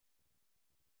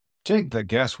Take the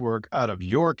guesswork out of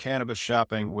your cannabis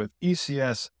shopping with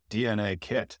ECS DNA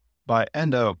Kit by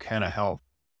Endo Canna Health.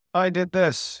 I did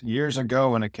this years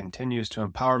ago and it continues to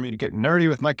empower me to get nerdy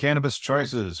with my cannabis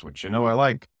choices, which you know I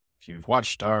like. If you've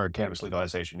watched our Cannabis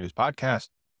Legalization News podcast,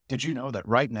 did you know that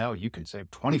right now you can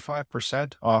save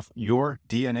 25% off your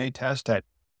DNA test at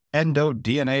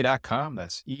endodna.com?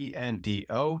 That's ENDODNA.com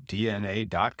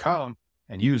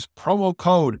and use promo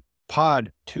code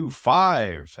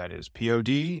POD25. That is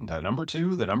POD, the number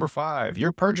 2, the number 5.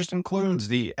 Your purchase includes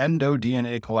the Endo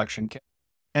DNA Collection Kit,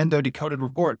 Endo Decoded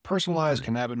Report, personalized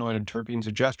cannabinoid and terpene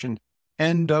suggestion,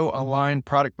 Endo aligned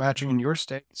product matching in your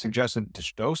state, suggested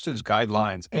dosage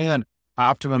guidelines, and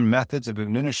optimum methods of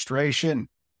administration.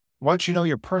 Once you know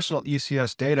your personal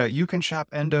ECS data, you can shop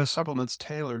Endo supplements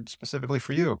tailored specifically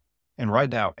for you. And right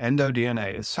now, Endo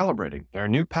DNA is celebrating their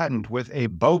new patent with a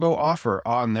BOGO offer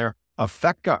on their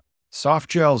Effecca soft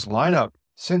gels lineup.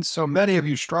 Since so many of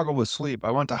you struggle with sleep,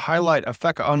 I want to highlight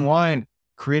Effecca Unwind,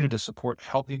 created to support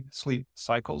healthy sleep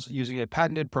cycles using a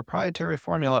patented proprietary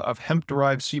formula of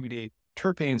hemp-derived CBD,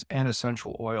 terpenes, and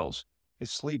essential oils. If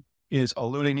sleep is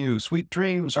eluding you, sweet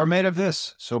dreams are made of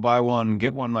this. So buy one,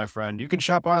 get one, my friend. You can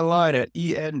shop online at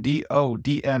endodna.com.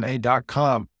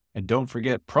 And don't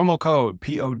forget promo code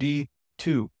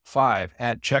POD25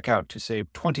 at checkout to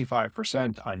save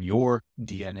 25% on your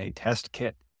DNA test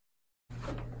kit.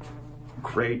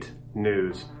 Great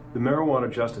news. The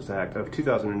Marijuana Justice Act of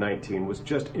 2019 was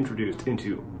just introduced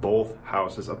into both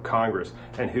houses of Congress.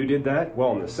 And who did that?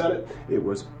 Well, in the Senate, it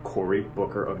was Cory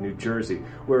Booker of New Jersey.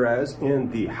 Whereas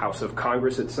in the House of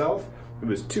Congress itself, it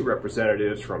was 2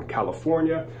 representatives from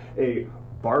California, a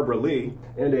Barbara Lee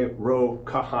and a Ro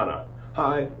Khanna.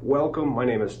 Hi, welcome. My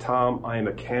name is Tom. I am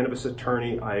a cannabis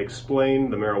attorney. I explain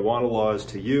the marijuana laws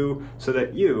to you so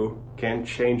that you can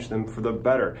change them for the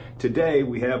better. Today,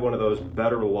 we have one of those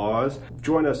better laws.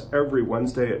 Join us every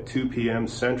Wednesday at 2 p.m.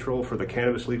 Central for the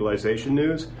Cannabis Legalization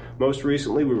News. Most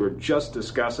recently, we were just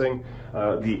discussing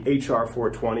the HR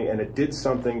 420, and it did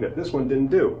something that this one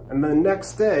didn't do. And the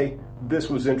next day, this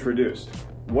was introduced.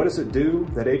 What does it do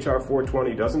that HR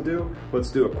 420 doesn't do? Let's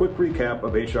do a quick recap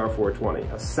of HR 420.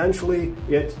 Essentially,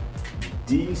 it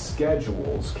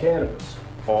deschedules cannabis.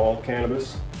 All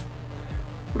cannabis.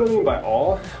 What do I mean by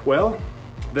all? Well,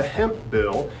 the hemp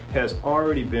bill has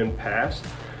already been passed,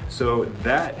 so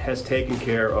that has taken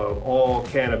care of all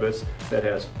cannabis that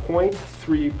has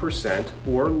 0.3%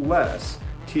 or less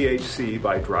THC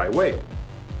by dry weight.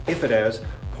 If it has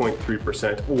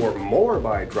 0.3% or more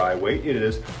by dry weight, it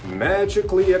is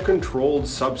magically a controlled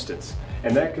substance.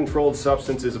 And that controlled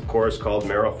substance is, of course, called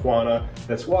marijuana.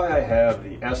 That's why I have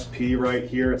the SP right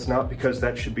here. It's not because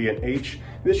that should be an H.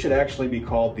 This should actually be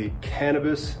called the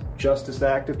Cannabis Justice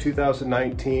Act of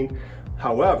 2019.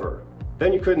 However,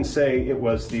 then you couldn't say it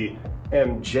was the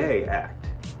MJ Act.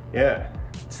 Yeah,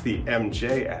 it's the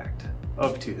MJ Act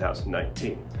of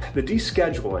 2019. The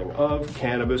descheduling of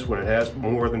cannabis when it has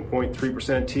more than 0.3%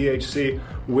 THC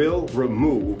will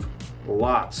remove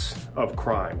lots of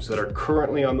crimes that are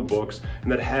currently on the books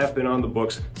and that have been on the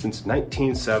books since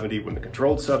 1970 when the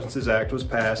Controlled Substances Act was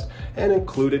passed and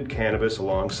included cannabis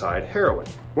alongside heroin.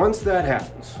 Once that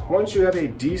happens, once you have a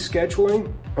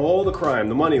descheduling, all the crime,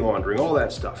 the money laundering, all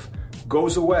that stuff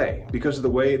goes away because of the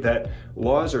way that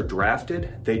laws are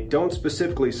drafted. They don't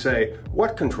specifically say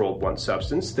what controlled one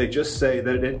substance, they just say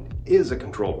that it is a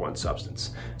controlled one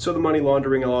substance. So the money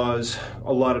laundering laws,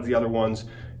 a lot of the other ones,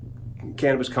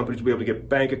 cannabis companies will be able to get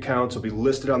bank accounts, will be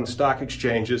listed on the stock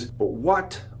exchanges. But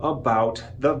what about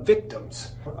the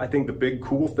victims? I think the big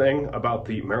cool thing about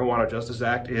the Marijuana Justice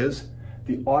Act is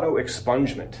the auto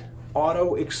expungement.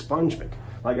 Auto expungement.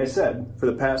 Like I said, for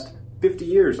the past 50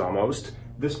 years almost,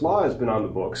 this law has been on the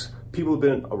books. People have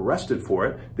been arrested for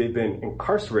it. They've been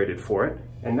incarcerated for it.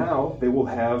 And now they will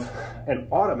have an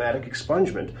automatic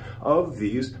expungement of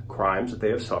these crimes that they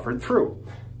have suffered through.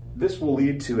 This will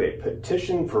lead to a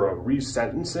petition for a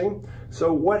resentencing.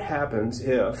 So what happens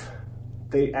if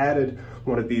they added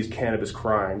one of these cannabis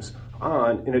crimes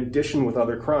on in addition with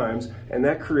other crimes, and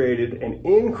that created an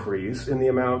increase in the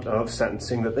amount of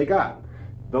sentencing that they got?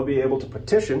 They'll be able to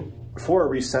petition for a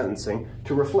resentencing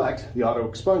to reflect the auto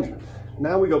expungement.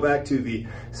 Now we go back to the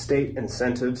state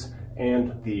incentives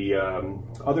and the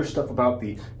other stuff about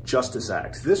the Justice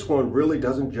Act. This one really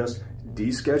doesn't just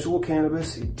deschedule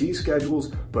cannabis, it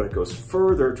deschedules, but it goes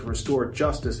further to restore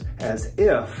justice as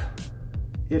if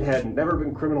it had never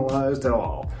been criminalized at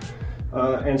all.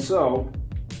 And so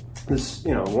this,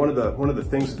 one of the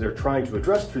things that they're trying to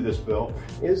address through this bill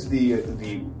is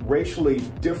the racially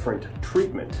different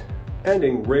treatment,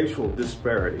 ending racial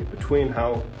disparity between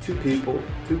how two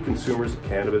consumers of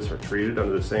cannabis are treated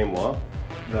under the same law.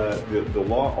 the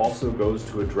law also goes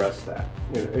to address that.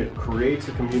 It creates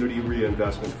a community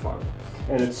reinvestment fund,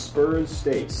 and it spurs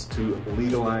states to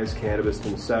legalize cannabis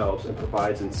themselves and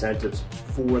provides incentives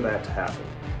for that to happen.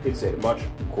 It's a much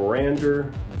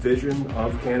grander vision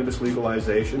of cannabis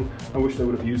legalization. I wish they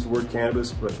would have used the word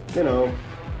cannabis, but you know,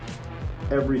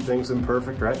 everything's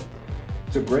imperfect, right?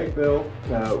 It's a great bill.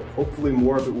 Hopefully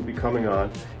more of it will be coming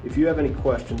on. If you have any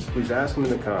questions, please ask them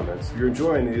in the comments. If you're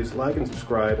enjoying these, like and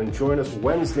subscribe, and join us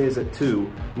Wednesdays at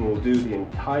 2, and we'll do the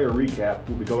entire recap.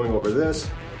 We'll be going over this,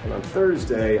 and on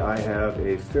Thursday, I have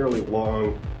a fairly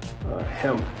long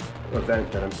hemp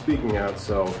event that I'm speaking at,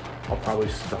 so I'll probably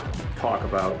talk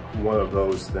about one of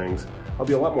those things. I'll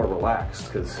be a lot more relaxed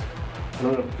because I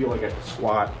don't feel like I can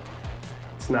squat.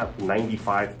 It's not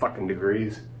 95 fucking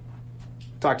degrees.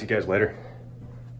 Talk to you guys later.